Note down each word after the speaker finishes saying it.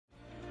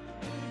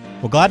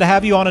Well, glad to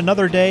have you on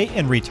another day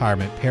in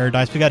Retirement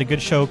Paradise. We got a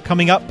good show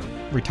coming up.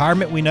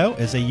 Retirement, we know,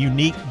 is a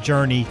unique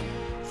journey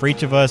for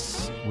each of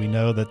us. We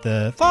know that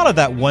the thought of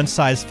that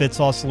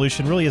one-size-fits-all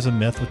solution really is a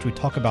myth, which we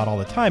talk about all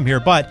the time here,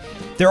 but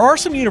there are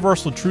some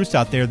universal truths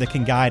out there that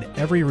can guide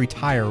every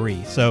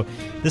retiree. So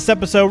this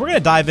episode, we're going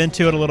to dive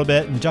into it a little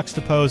bit and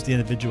juxtapose the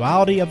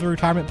individuality of the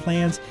retirement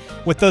plans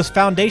with those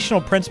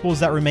foundational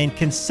principles that remain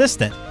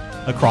consistent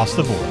across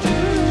the board.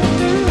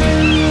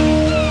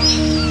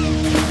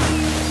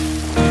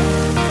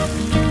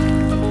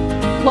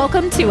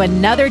 Welcome to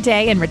another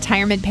day in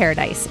Retirement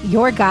Paradise,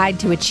 your guide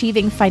to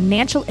achieving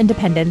financial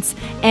independence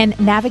and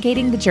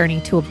navigating the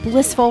journey to a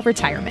blissful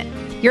retirement.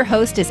 Your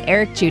host is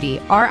Eric Judy,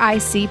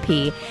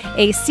 RICP,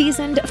 a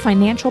seasoned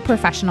financial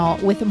professional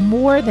with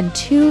more than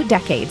 2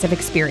 decades of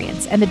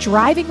experience and the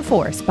driving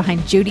force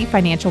behind Judy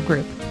Financial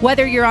Group.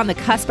 Whether you're on the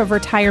cusp of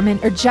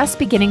retirement or just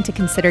beginning to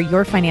consider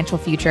your financial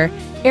future,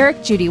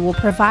 Eric Judy will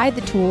provide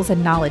the tools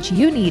and knowledge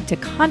you need to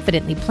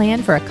confidently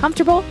plan for a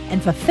comfortable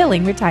and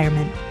fulfilling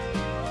retirement.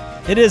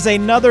 It is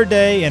another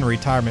day in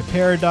Retirement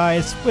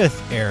Paradise with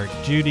Eric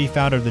Judy,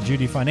 founder of the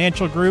Judy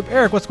Financial Group.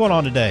 Eric, what's going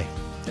on today?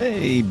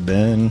 Hey,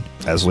 Ben.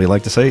 As we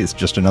like to say, it's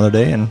just another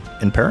day in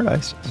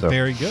paradise. So.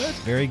 Very good.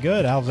 Very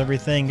good. How's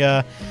everything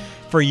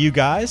for you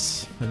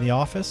guys in the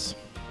office?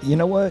 You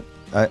know what?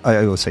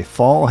 I would say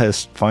fall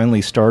has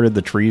finally started.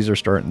 The trees are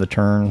starting to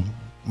turn.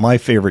 My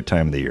favorite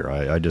time of the year.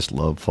 I just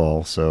love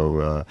fall.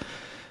 So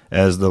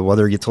as the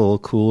weather gets a little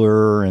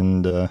cooler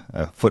and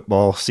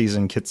football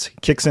season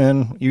kicks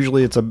in,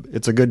 usually it's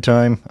a good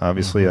time.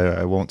 Obviously,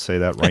 I won't say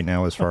that right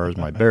now as far as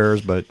my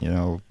Bears, but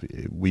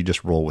we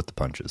just roll with the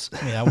punches.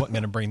 Yeah, I wasn't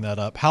going to bring that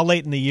up. How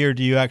late in the year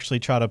do you actually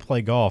try to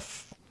play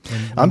golf?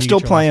 I'm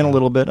still playing a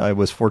little bit. I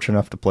was fortunate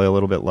enough to play a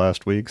little bit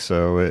last week.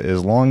 So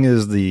as long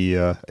as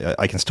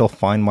I can still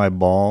find my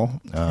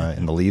ball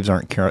and the leaves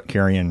aren't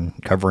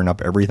covering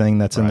up everything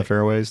that's in the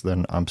fairways,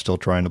 then I'm still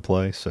trying to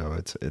play. So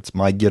it's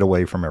my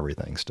getaway from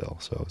everything still.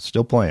 So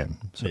still playing.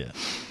 So. Yeah.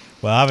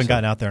 Well, I haven't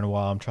gotten out there in a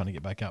while. I'm trying to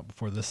get back out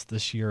before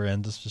this year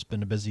ends. It's just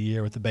been a busy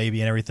year with the baby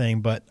and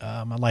everything, but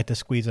I'd like to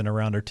squeeze in a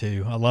round or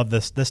two. I love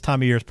this. This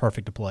time of year is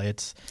perfect to play.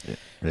 It's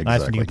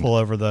nice when you pull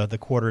over the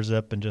quarter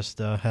zip and just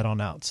head on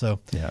out. So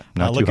yeah,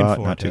 not too hot,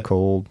 not too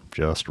cold,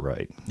 just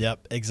right.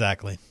 Yep,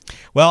 exactly.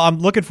 Well, I'm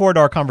looking forward to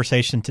our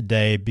conversation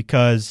today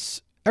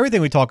because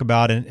everything we talk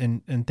about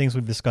and things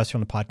we've discussed here on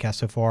the podcast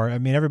so far, I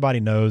mean, everybody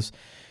knows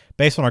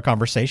based on our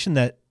conversation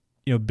that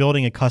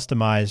building a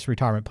customized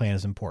retirement plan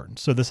is important.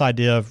 So this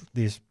idea of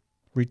these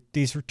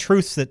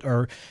truths that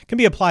can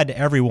be applied to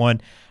everyone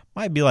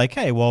might be like,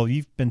 hey, well,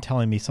 you've been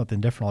telling me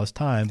something different all this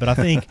time. But I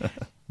think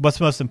what's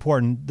most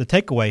important, the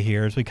takeaway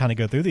here as we kind of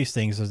go through these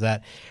things is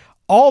that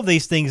all of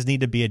these things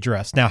need to be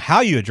addressed. Now, how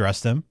you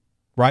address them,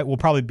 right, will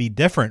probably be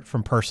different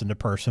from person to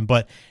person.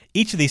 But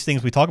each of these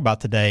things we talk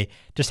about today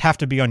just have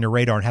to be on your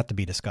radar and have to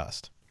be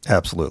discussed.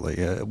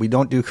 Absolutely. We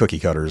don't do cookie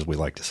cutters, we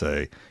like to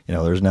say.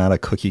 There's not a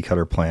cookie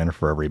cutter plan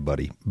for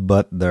everybody,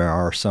 but there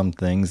are some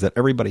things that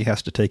everybody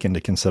has to take into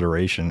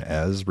consideration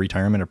as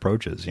retirement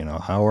approaches.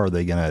 How are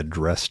they going to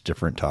address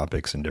different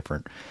topics and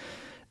different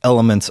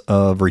elements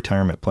of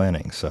retirement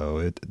planning?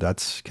 So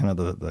that's kind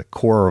of the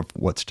core of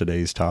what's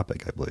today's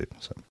topic, I believe.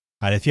 So. All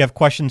right, if you have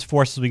questions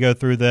for us as we go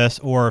through this,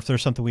 or if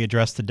there's something we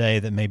addressed today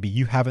that maybe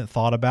you haven't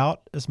thought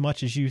about as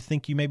much as you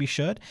think you maybe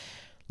should,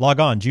 log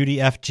on,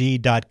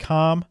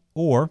 judyfg.com.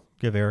 Or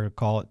give Eric a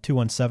call at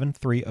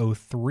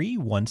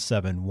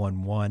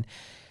 217-303-1711.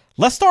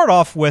 Let's start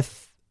off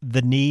with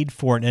the need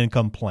for an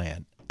income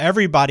plan.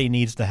 Everybody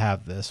needs to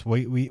have this.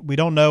 We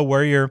don't know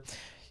where your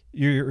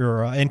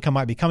income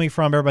might be coming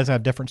from. Everybody's going to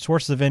have different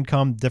sources of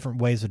income, different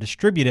ways to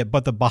distribute it.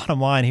 But the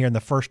bottom line here and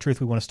the first truth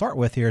we want to start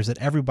with here is that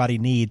everybody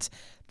needs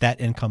that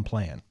income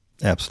plan.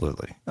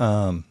 Absolutely.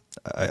 I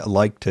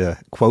like to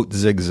quote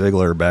Zig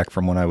Ziglar back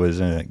from when I was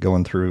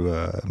going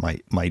through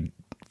my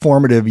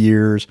formative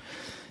years.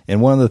 And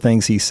one of the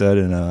things he said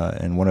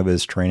in one of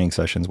his training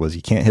sessions was,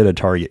 you can't hit a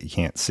target you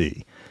can't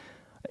see.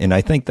 And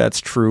I think that's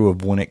true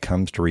of when it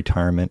comes to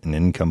retirement and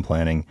income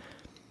planning.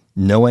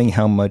 Knowing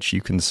how much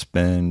you can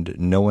spend,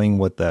 knowing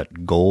what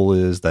that goal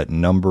is, that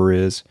number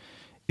is.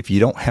 If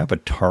you don't have a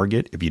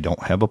target, if you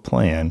don't have a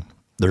plan,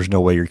 there's no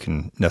way you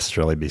can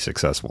necessarily be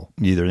successful.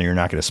 Either you're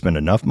not going to spend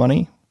enough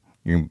money,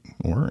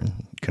 or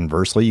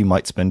conversely, you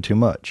might spend too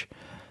much.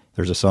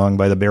 There's a song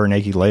by the Bare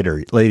Naked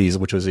Ladies,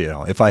 which was,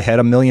 if I had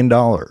 $1 million,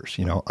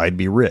 I'd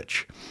be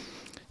rich.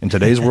 In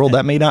today's world,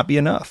 that may not be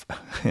enough.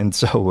 And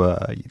so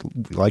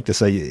we like to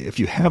say, if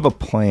you have a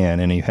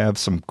plan and you have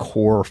some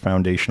core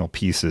foundational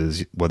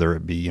pieces, whether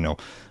it be,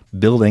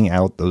 building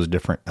out those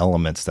different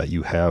elements that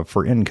you have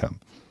for income,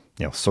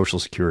 Social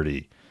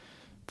Security,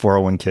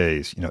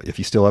 401ks, if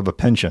you still have a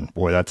pension,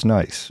 boy, that's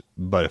nice.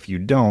 But if you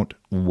don't,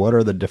 what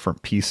are the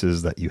different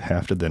pieces that you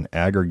have to then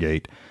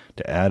aggregate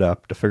to add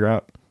up to figure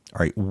out, all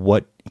right,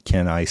 what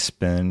can I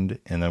spend,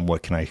 and then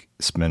what can I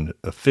spend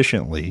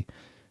efficiently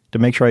to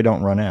make sure I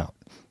don't run out?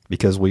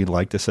 Because we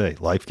like to say,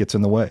 life gets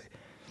in the way.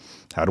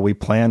 How do we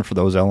plan for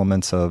those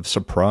elements of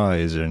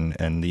surprise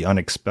and the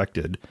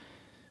unexpected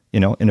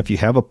And if you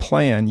have a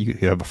plan, you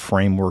have a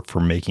framework for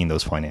making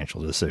those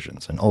financial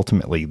decisions. And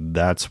ultimately,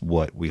 that's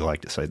what we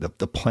like to say. The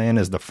plan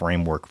is the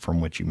framework from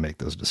which you make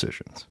those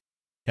decisions.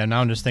 Yeah,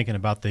 now I'm just thinking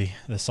about the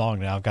song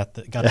now. I've got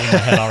it in my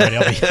head already.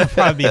 I'll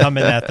probably be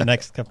humming that the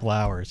next couple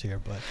hours here.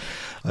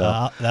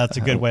 But that's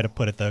a good way to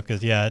put it, though,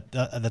 because,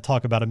 the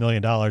talk about $1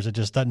 million, it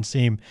just doesn't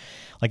seem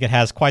like it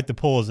has quite the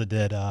pull as it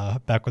did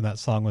back when that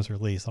song was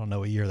released. I don't know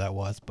what year that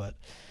was, but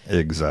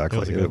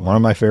exactly. One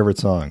of my favorite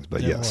songs.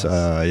 But yes,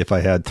 if I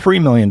had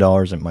 $3 million,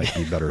 it might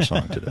be a better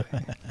song today.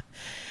 All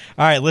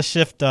right, let's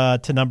shift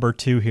to number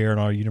 2 here in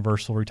our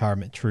universal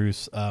retirement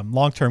truths,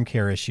 long-term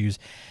care issues.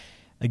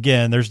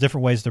 Again, there's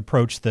different ways to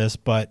approach this,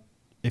 but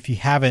if you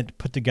haven't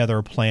put together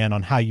a plan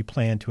on how you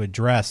plan to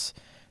address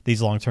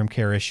these long-term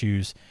care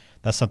issues,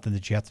 that's something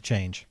that you have to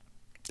change.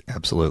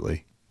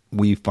 Absolutely.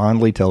 We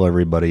fondly tell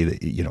everybody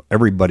that,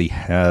 everybody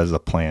has a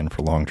plan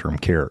for long-term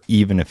care,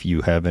 even if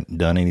you haven't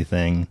done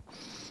anything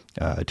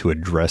to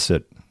address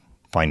it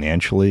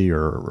financially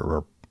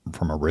or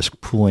from a risk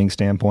pooling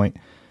standpoint.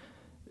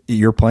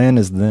 Your plan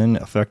is then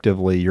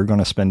effectively you're going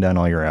to spend down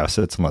all your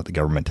assets and let the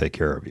government take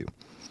care of you.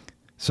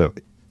 So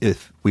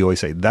if we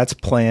always say that's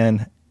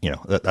plan,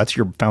 that's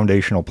your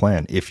foundational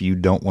plan. If you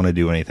don't want to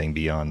do anything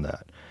beyond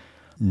that,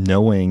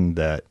 knowing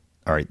that,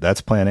 all right, that's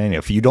plan A.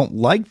 If you don't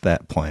like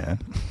that plan,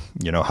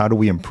 how do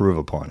we improve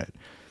upon it?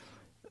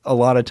 A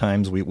lot of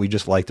times we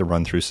just like to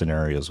run through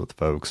scenarios with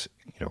folks.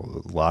 A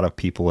lot of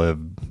people have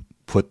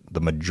put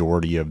the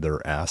majority of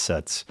their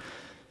assets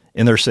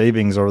in their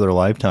savings over their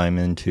lifetime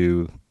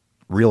into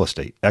real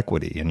estate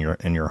equity in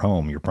your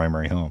home, your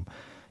primary home.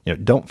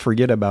 Don't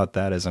forget about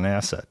that as an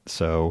asset.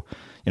 So,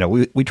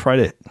 we try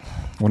to,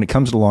 when it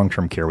comes to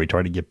long-term care, we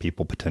try to give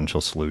people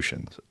potential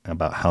solutions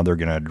about how they're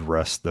going to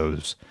address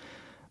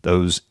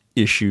those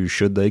issues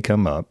should they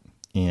come up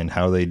and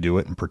how they do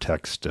it and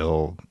protect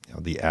still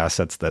the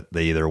assets that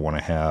they either want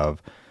to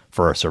have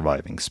for a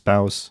surviving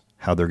spouse,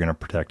 how they're going to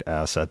protect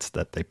assets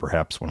that they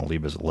perhaps want to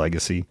leave as a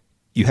legacy.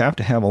 You have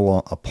to have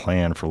a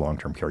plan for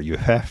long-term care. You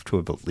have to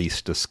have at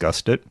least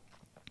discussed it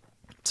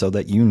so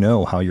that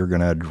how you're going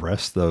to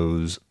address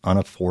those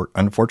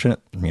unfortunate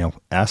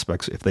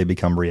aspects if they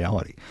become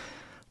reality.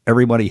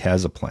 Everybody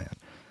has a plan,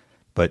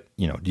 but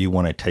do you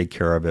want to take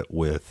care of it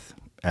with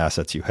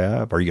assets you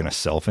have? Are you going to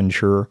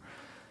self-insure?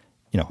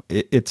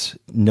 It's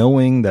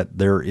knowing that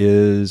there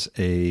is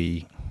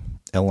a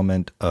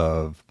element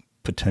of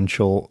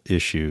potential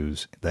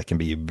issues that can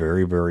be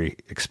very, very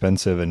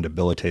expensive and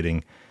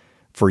debilitating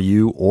for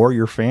you or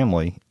your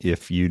family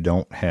if you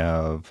don't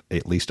have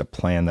at least a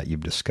plan that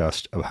you've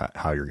discussed of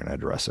how you're going to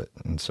address it.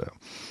 And so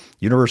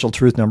universal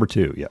truth number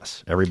 2,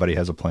 yes, everybody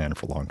has a plan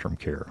for long-term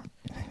care.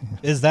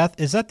 Is that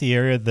the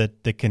area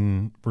that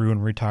can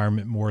ruin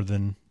retirement more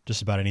than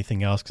just about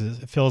anything else?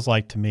 Because it feels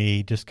like to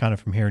me, just kind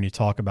of from hearing you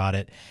talk about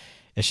it,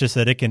 it's just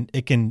that it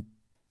can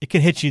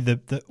hit you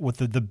with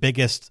the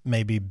biggest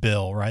maybe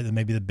bill, right?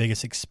 Maybe the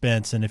biggest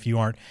expense, and if you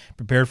aren't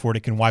prepared for it,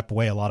 it can wipe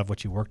away a lot of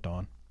what you worked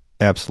on.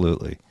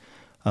 Absolutely.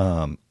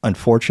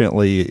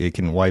 Unfortunately, it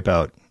can wipe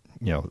out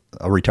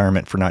a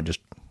retirement for not just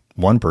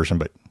one person,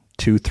 but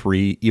 2,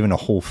 3, even a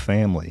whole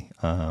family.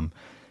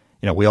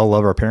 We all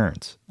love our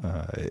parents.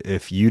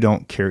 If you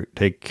don't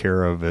take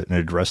care of it and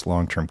address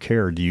long-term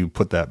care, do you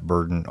put that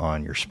burden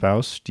on your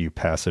spouse? Do you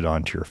pass it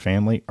on to your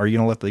family? Are you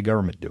going to let the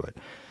government do it?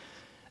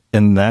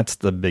 And that's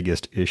the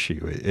biggest issue.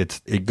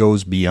 It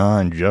goes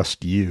beyond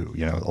just you.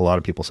 A lot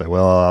of people say,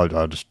 well,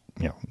 I'll just,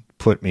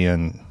 put me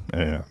in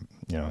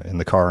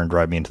the car and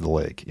drive me into the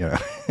lake.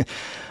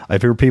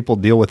 I've heard people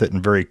deal with it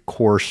in very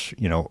coarse,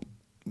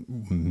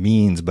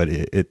 means, but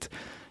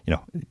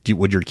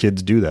would your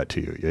kids do that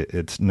to you?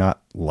 It's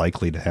not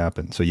likely to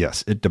happen. So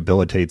yes, it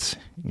debilitates,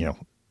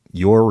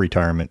 your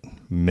retirement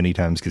many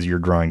times because you're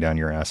drawing down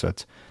your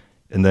assets,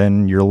 and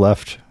then you're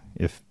left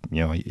if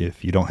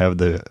you don't have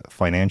the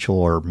financial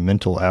or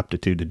mental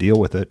aptitude to deal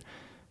with it.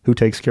 Who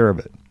takes care of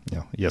it?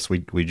 Yes,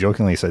 we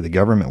jokingly say the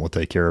government will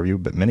take care of you,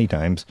 but many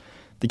times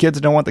the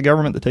kids don't want the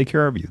government to take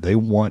care of you. They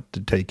want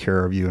to take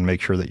care of you and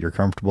make sure that you're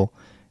comfortable,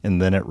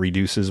 and then it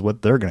reduces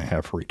what they're going to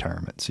have for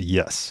retirement. So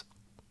yes,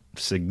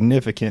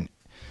 significant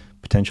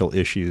potential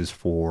issues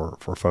for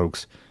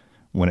folks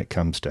when it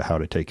comes to how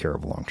to take care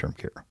of long-term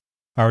care.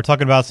 All right, we're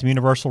talking about some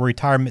universal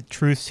retirement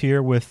truths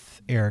here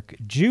with Eric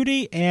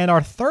Judy, and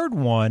our third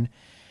one,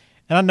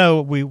 and I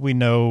know we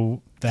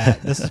know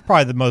that this is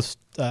probably the most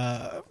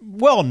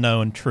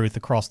well-known truth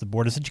across the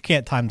board, is that you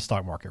can't time the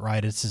stock market,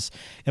 right? It's just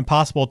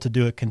impossible to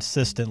do it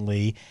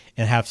consistently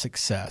and have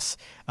success.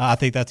 I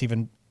think that's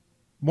even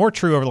more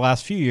true over the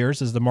last few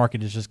years as the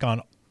market has just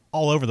gone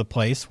all over the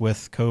place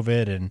with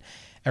COVID and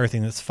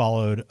everything that's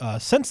followed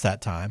since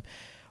that time.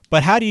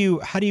 But how do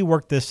you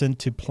work this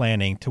into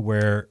planning to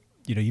where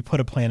you put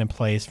a plan in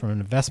place from an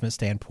investment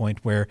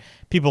standpoint where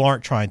people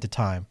aren't trying to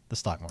time the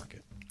stock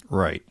market?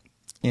 Right.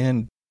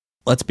 And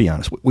let's be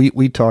honest,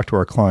 we talk to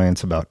our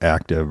clients about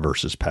active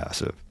versus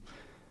passive.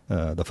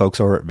 The folks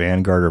over at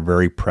Vanguard are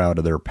very proud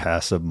of their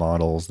passive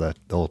models that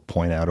they'll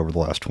point out over the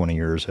last 20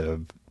 years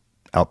have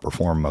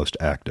outperformed most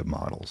active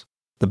models.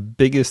 the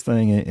biggest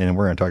thing, and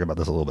we're going to talk about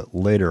this a little bit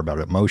later about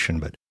emotion,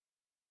 but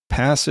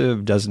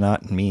passive does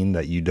not mean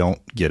that you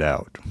don't get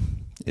out.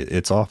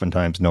 It's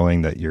oftentimes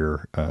knowing that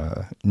you're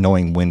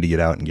knowing when to get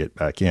out and get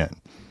back in,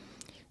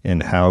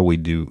 and how we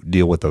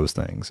deal with those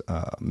things.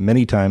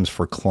 Many times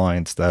for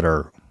clients that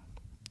are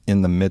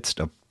in the midst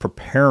of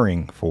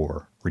preparing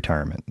for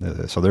retirement,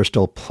 so they're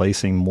still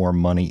placing more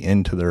money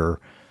into their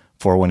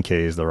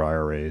 401ks, their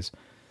IRAs.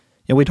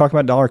 We talk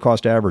about dollar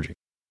cost averaging,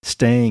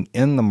 staying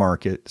in the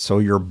market so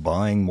you're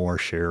buying more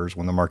shares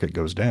when the market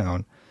goes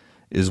down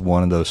is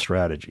one of those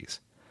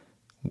strategies.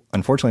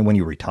 Unfortunately, when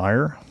you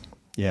retire,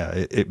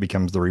 it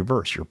becomes the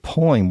reverse. You're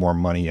pulling more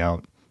money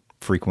out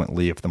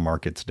frequently if the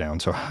market's down.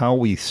 So how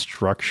we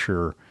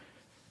structure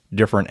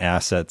different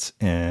assets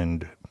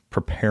and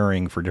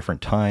preparing for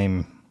different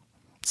time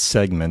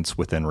segments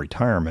within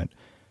retirement,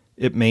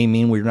 it may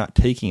mean we're not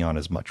taking on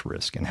as much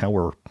risk, and how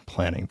we're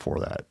planning for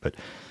that. But,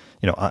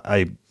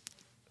 I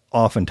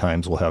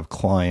oftentimes will have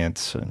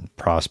clients and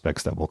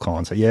prospects that will call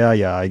and say,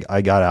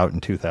 I got out in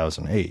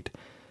 2008.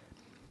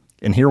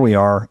 And here we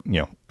are,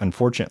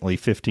 unfortunately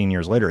 15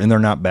 years later, and they're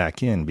not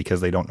back in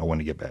because they don't know when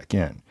to get back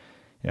in.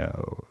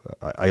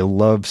 I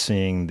love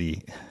seeing the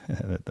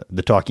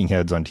talking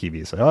heads on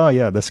TV say, oh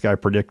yeah, this guy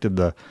predicted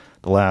the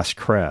last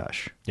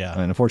crash. Yeah.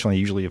 And unfortunately,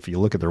 usually if you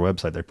look at their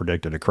website, they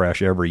predicted a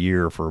crash every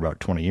year for about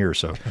 20 years.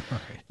 So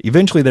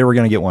eventually they were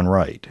going to get one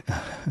right.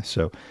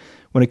 So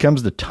when it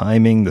comes to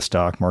timing the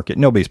stock market,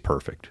 nobody's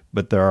perfect,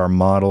 but there are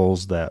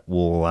models that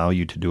will allow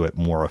you to do it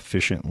more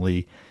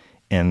efficiently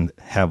and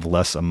have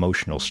less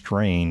emotional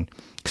strain,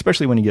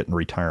 especially when you get in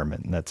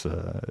retirement. And that's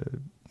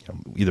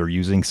either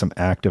using some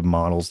active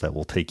models that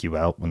will take you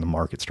out when the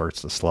market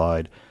starts to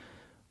slide,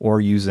 or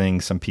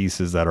using some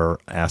pieces that are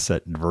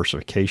asset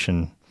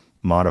diversification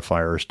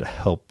modifiers to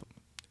help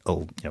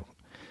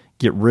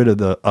get rid of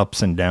the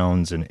ups and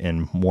downs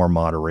and more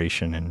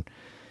moderation and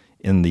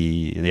in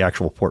the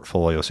actual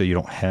portfolio, so you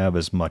don't have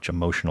as much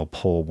emotional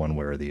pull one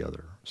way or the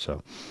other.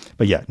 So,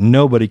 but yeah,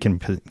 nobody can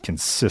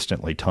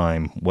consistently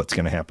time what's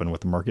going to happen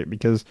with the market,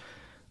 because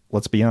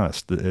let's be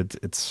honest,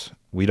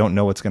 we don't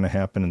know what's going to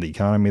happen in the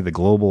economy, the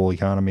global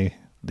economy,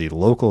 the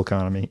local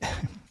economy,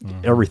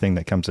 everything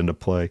that comes into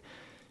play.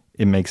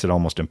 It makes it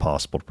almost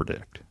impossible to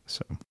predict.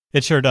 So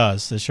it sure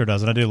does.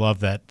 And I do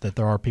love that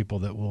there are people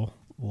that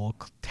will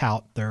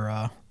tout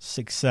their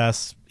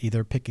success,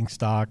 either picking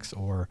stocks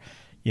or,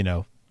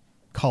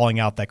 calling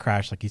out that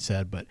crash, like you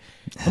said. But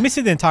let me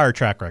see the entire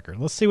track record.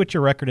 Let's see what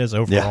your record is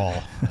overall.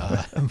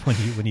 When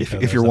you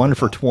if you're 1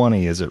 for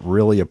 20, is it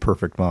really a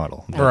perfect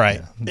model?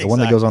 Right. Yeah. The one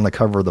that goes on the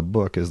cover of the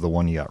book is the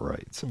one you got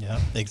right. So. Yeah,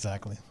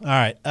 exactly. All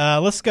right.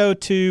 Let's go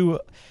to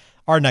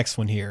our next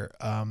one here.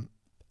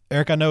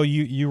 Eric, I know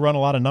you run a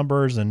lot of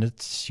numbers, and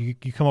you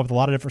come up with a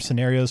lot of different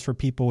scenarios for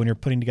people when you're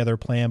putting together a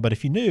plan. But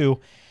if you knew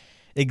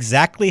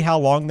exactly how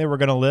long they were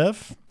going to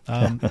live,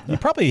 you'd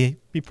probably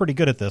be pretty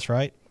good at this,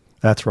 right?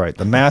 That's right.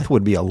 The math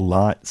would be a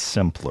lot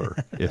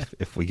simpler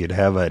if we could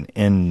have an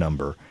end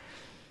number.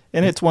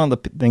 And it's one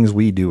of the things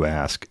we do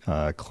ask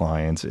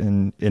clients,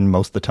 and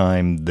most of the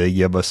time they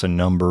give us a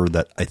number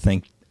that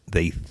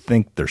they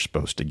think they're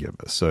supposed to give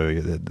us. So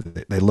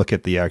they look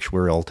at the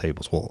actuarial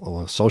tables.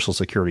 Well, Social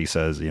Security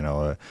says,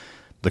 the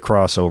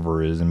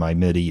crossover is in my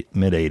mid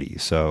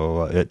 80s,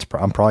 so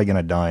I'm probably going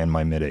to die in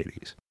my mid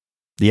 80s.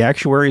 The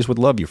actuaries would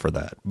love you for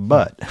that,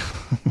 but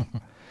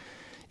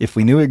if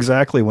we knew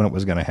exactly when it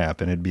was going to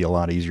happen, it'd be a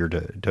lot easier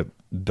to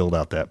build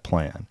out that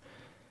plan.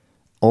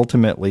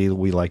 Ultimately,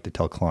 we like to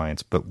tell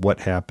clients, but what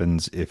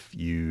happens if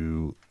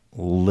you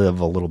live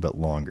a little bit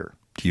longer?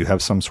 Do you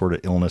have some sort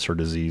of illness or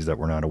disease that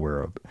we're not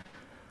aware of?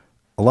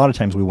 A lot of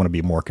times we want to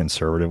be more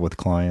conservative with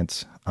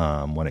clients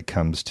when it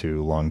comes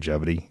to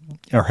longevity,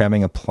 or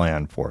having a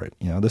plan for it.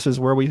 This is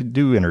where we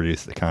do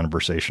introduce the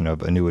conversation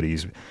of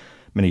annuities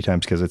many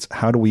times, because it's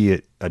how do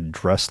we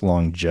address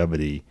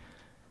longevity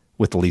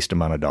with the least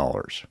amount of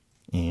dollars,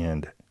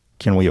 and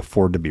can we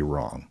afford to be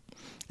wrong?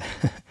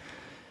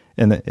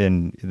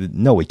 and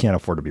no, we can't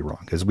afford to be wrong,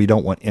 because we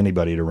don't want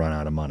anybody to run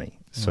out of money.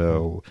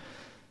 So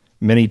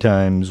many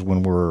times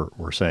when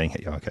we're saying,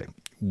 hey, okay,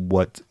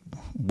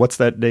 what's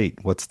that date?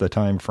 What's the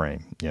time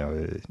frame?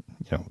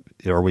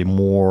 Are we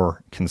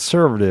more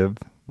conservative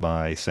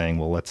by saying,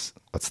 well, let's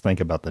think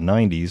about the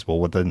 90s? Well,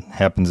 what then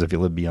happens if you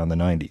live beyond the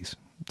 90s?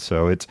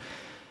 So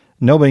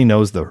nobody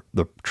knows the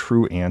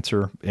true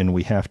answer, and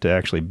we have to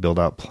actually build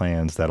out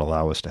plans that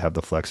allow us to have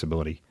the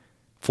flexibility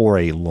for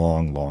a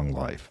long, long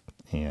life.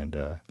 And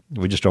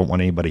we just don't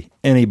want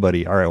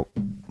anybody. All right.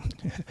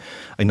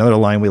 Another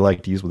line we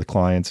like to use with the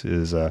clients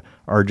is,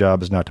 our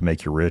job is not to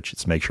make you rich,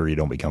 it's to make sure you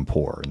don't become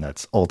poor. And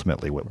that's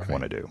ultimately what we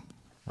want to do.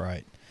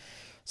 Right.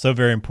 So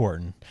very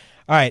important.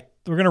 All right.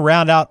 We're going to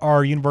round out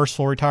our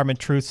universal retirement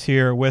truths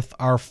here with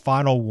our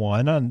final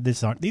one.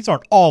 These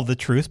aren't all the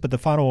truths, but the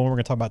final one we're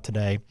going to talk about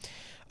today.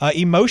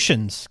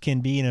 Emotions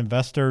can be an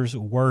investor's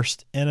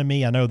worst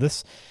enemy. I know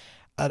this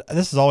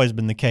has always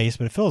been the case,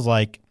 but it feels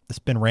like it's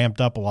been ramped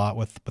up a lot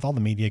with all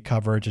the media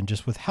coverage and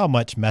just with how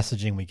much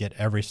messaging we get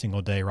every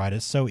single day, right?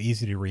 It's so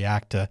easy to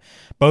react to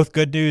both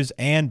good news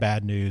and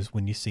bad news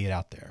when you see it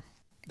out there.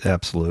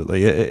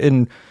 Absolutely.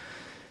 And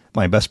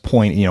my best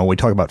point, we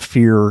talk about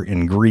fear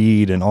and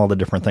greed and all the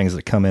different things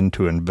that come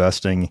into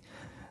investing.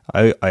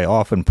 I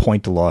often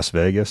point to Las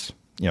Vegas.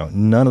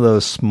 None of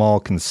those small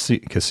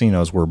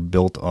casinos were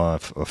built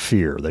off of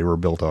fear. They were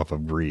built off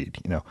of greed.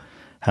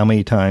 How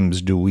many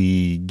times do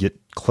we get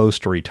close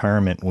to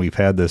retirement and we've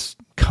had this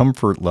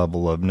comfort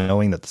level of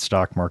knowing that the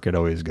stock market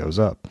always goes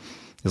up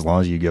as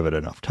long as you give it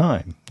enough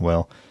time?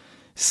 Well,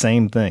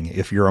 same thing.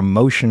 If your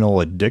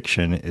emotional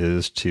addiction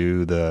is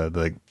to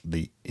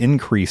the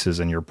increases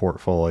in your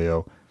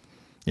portfolio,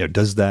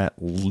 does that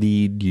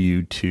lead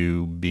you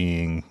to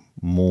being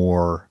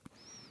more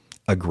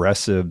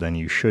aggressive than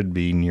you should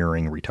be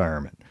nearing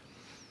retirement?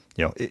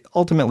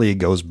 Ultimately it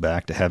goes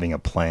back to having a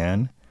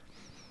plan.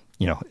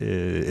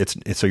 It's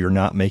so you're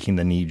not making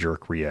the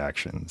knee-jerk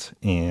reactions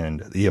and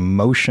the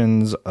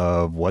emotions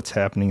of what's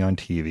happening on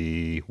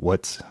TV,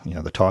 what's,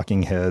 the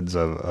talking heads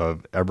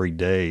of every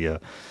day.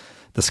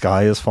 The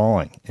sky is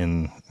falling,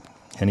 and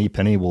Henny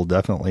Penny will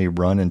definitely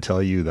run and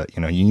tell you that,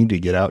 you need to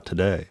get out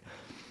today.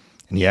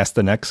 And you ask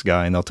the next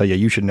guy and they'll tell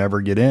you should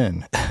never get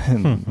in.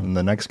 And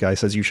the next guy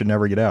says you should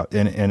never get out.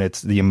 And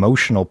it's the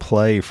emotional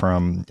play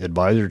from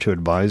advisor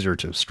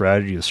to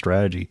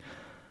strategy.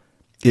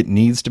 It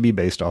needs to be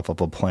based off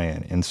of a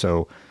plan. And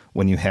so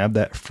when you have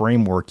that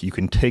framework, you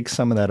can take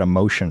some of that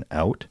emotion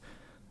out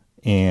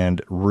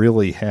and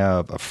really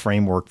have a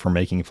framework for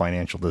making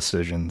financial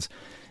decisions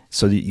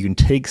so that you can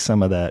take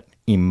some of that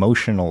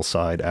emotional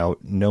side out,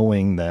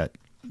 knowing that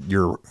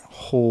your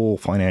whole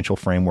financial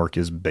framework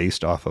is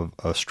based off of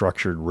a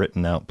structured,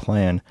 written out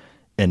plan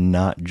and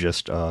not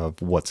just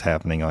of what's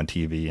happening on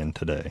TV and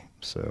today.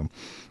 So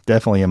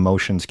definitely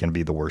emotions can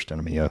be the worst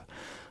enemy of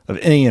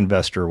any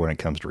investor when it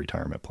comes to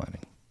retirement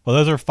planning. Well,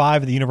 those are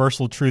 5 of the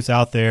universal truths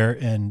out there.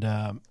 And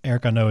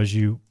Eric, I know as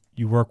you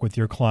work with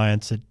your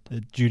clients at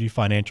Judy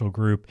Financial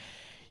Group,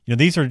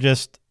 these are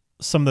just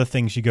some of the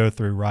things you go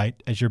through, right,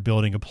 as you're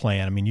building a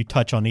plan. I mean, you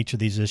touch on each of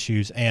these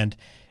issues and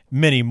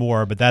many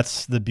more, but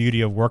that's the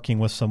beauty of working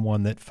with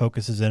someone that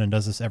focuses in and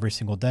does this every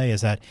single day,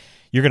 is that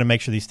you're going to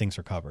make sure these things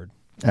are covered.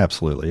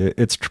 Absolutely.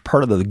 It's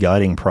part of the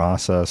guiding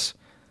process,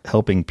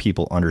 helping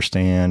people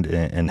understand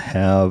and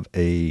have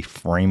a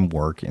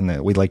framework. And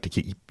we like to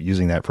keep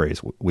using that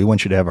phrase. We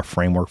want you to have a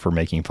framework for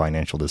making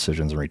financial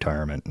decisions in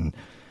retirement. And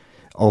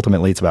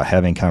ultimately, it's about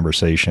having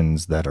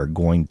conversations that are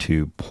going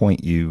to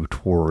point you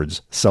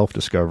towards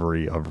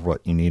self-discovery of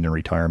what you need in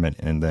retirement,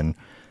 and then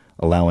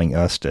allowing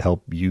us to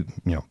help you,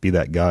 be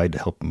that guide to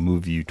help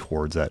move you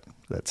towards that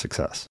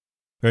success.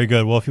 Very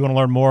good. Well, if you want to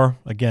learn more,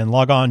 again,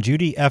 log on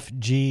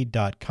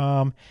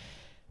judyfg.com.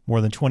 More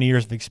than 20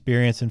 years of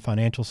experience in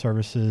financial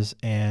services,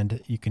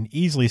 and you can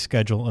easily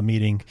schedule a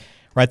meeting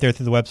right there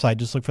through the website.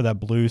 Just look for that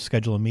blue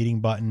schedule a meeting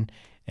button,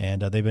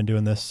 and they've been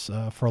doing this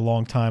for a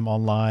long time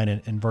online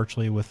and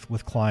virtually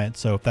with clients.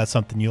 So if that's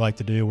something you like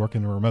to do, work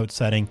in a remote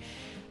setting,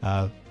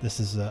 this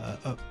is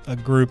a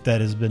group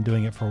that has been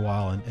doing it for a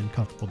while and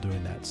comfortable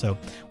doing that. So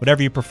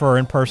whatever you prefer,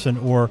 in person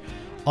or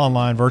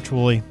online,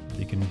 virtually,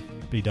 you can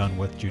be done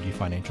with Judy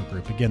Financial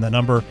Group. Again, the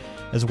number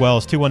as well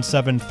is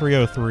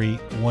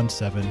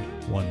 217-303-1711.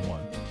 All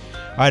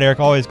right, Eric,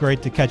 always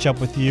great to catch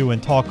up with you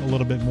and talk a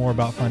little bit more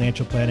about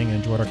financial planning, and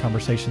enjoyed our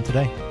conversation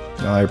today.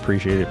 I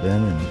appreciate it,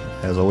 Ben.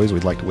 And as always,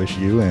 we'd like to wish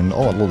you and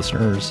all the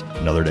listeners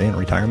another day in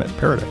retirement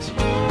paradise.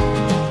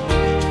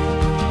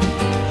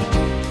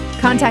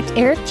 Contact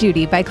Eric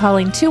Judy by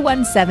calling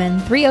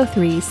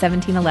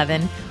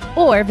 217-303-1711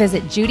 or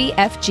visit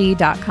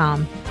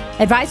judyfg.com.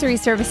 Advisory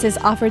services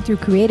offered through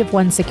Creative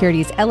One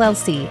Securities,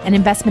 LLC, an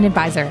investment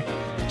advisor.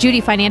 Judy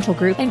Financial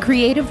Group and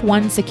Creative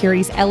One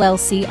Securities,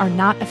 LLC are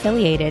not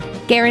affiliated.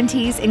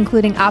 Guarantees,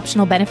 including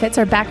optional benefits,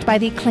 are backed by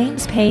the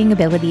claims-paying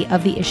ability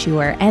of the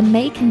issuer and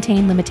may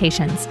contain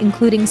limitations,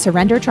 including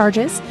surrender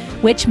charges,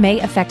 which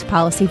may affect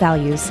policy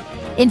values.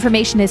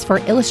 Information is for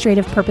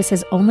illustrative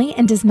purposes only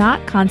and does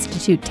not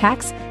constitute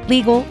tax,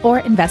 legal, or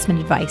investment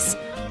advice.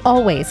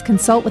 Always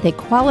consult with a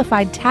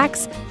qualified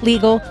tax,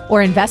 legal,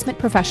 or investment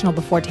professional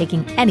before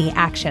taking any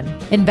action.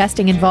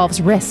 Investing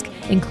involves risk,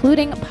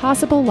 including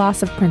possible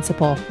loss of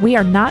principal. We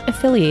are not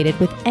affiliated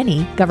with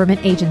any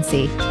government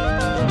agency.